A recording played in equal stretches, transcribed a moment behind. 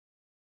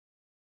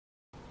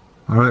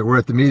All right, we're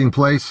at the meeting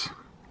place.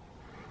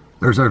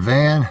 There's our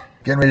van.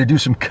 Getting ready to do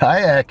some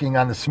kayaking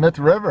on the Smith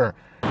River.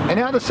 And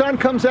now the sun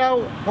comes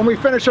out when we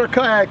finish our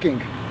kayaking.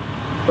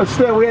 But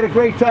still, we had a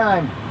great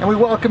time. And we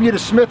welcome you to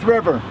Smith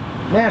River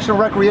National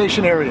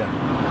Recreation Area.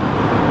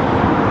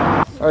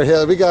 All right,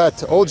 Haley, we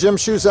got old gym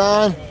shoes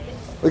on.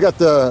 We got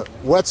the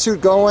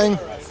wetsuit going.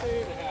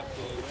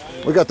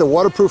 We got the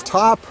waterproof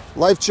top,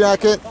 life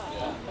jacket.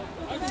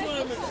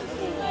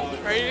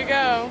 Ready to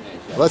go.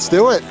 Let's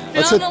do it.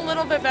 Feeling a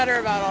little bit better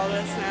about all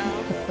this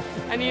now.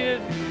 I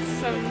needed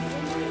some,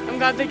 I'm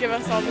glad they give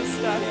us all this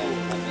stuff.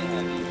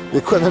 The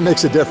equipment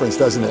makes a difference,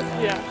 doesn't it?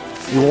 Yeah.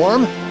 You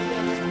warm?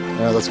 Yeah.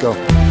 All right, let's go.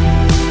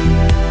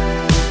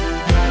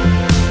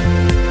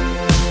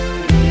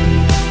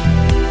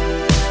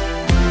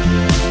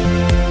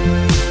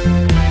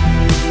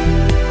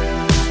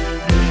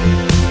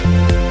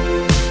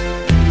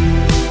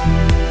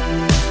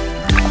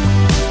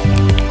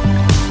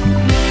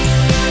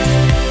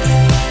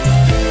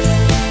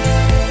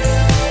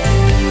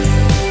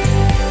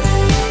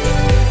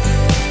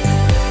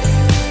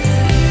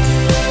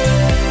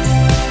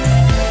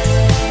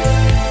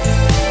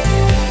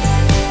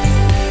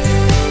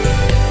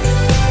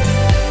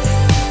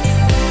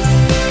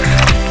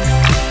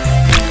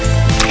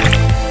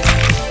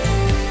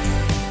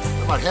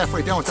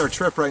 Halfway done with our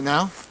trip right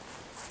now.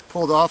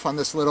 Pulled off on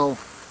this little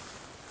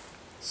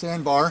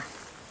sandbar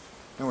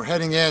and we're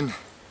heading in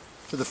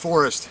to the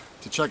forest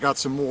to check out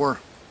some more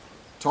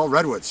tall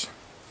redwoods.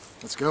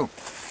 Let's go.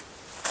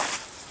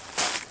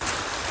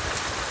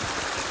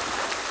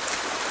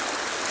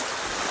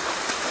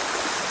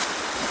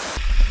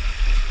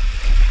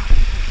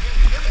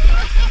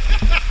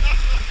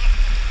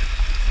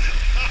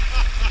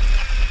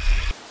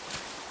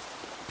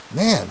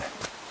 Man,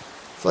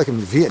 it's like I'm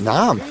in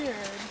Vietnam. Weird.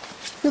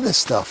 Look at this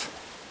stuff.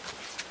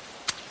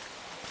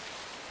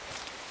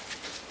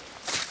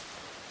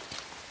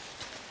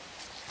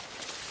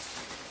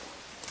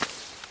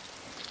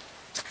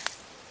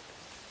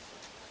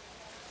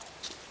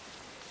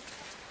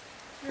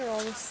 Look at all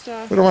this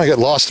stuff. We don't want to get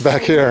lost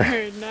back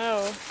here.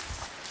 No.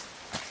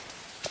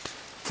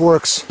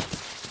 Forks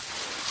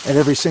at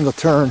every single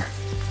turn.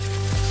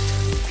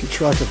 Keep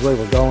track of where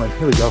we're going.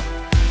 Here we go.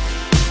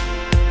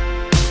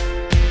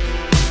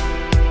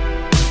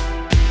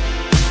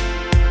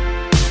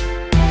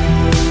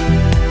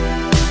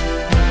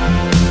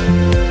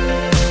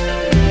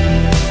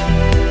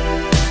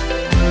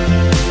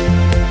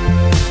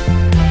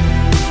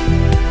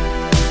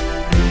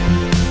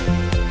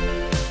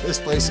 This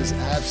place is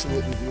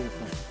absolutely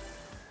beautiful.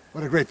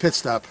 What a great pit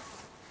stop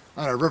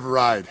on a river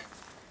ride.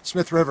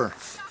 Smith River.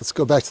 Let's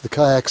go back to the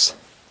kayaks.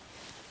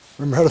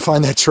 Remember how to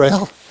find that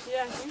trail?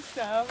 Yeah, I think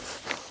so.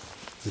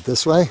 Is it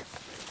this way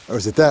or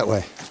is it that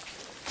way?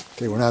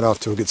 Okay, we're not off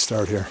to a good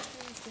start here.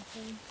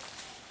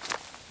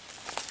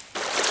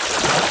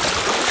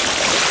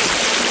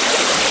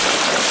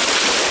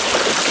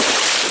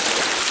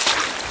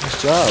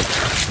 Nice job.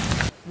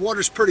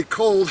 Water's pretty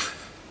cold.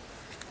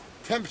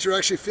 Temperature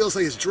actually feels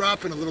like it's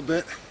dropping a little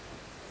bit.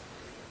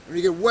 When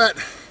you get wet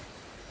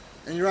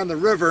and you're on the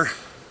river,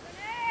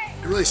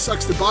 it really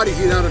sucks the body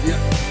heat out of you.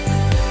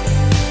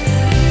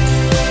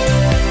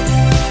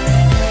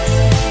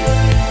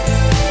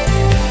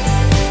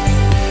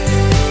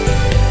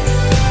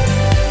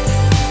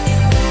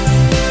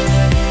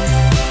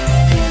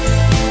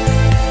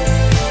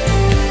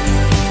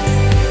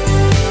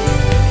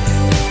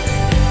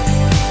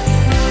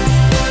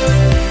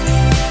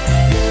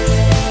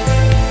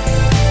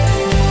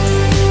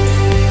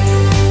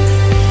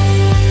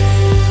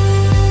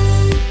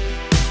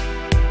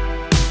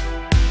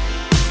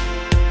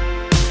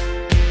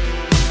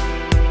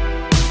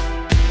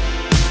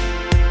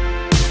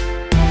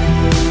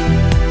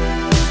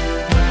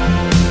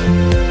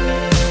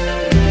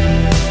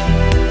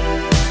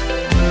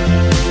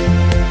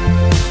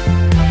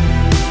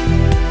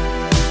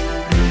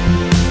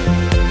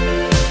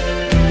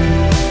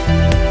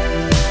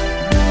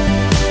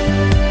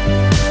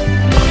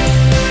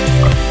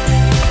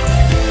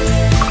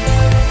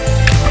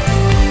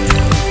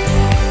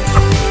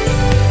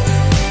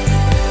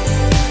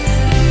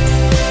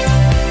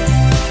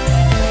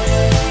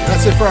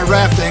 That's it for our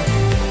rafting.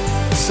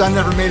 The sun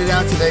never made it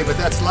out today, but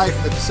that's life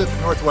in the Pacific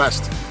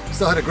Northwest.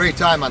 Still had a great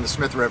time on the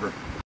Smith River.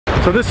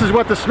 So this is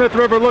what the Smith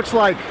River looks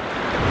like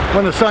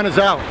when the sun is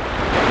out.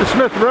 The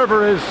Smith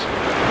River is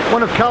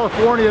one of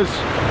California's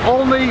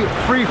only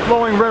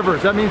free-flowing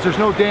rivers. That means there's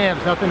no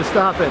dams, nothing to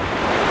stop it.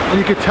 And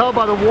you can tell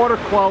by the water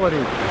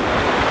quality,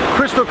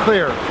 crystal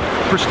clear,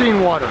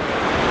 pristine water.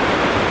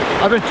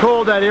 I've been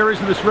told that areas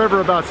of this river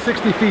are about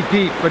 60 feet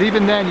deep, but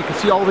even then you can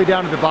see all the way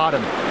down to the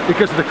bottom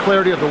because of the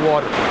clarity of the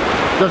water.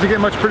 Doesn't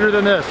get much prettier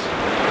than this.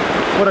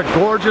 What a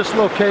gorgeous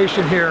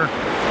location here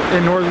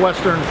in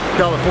northwestern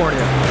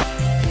California.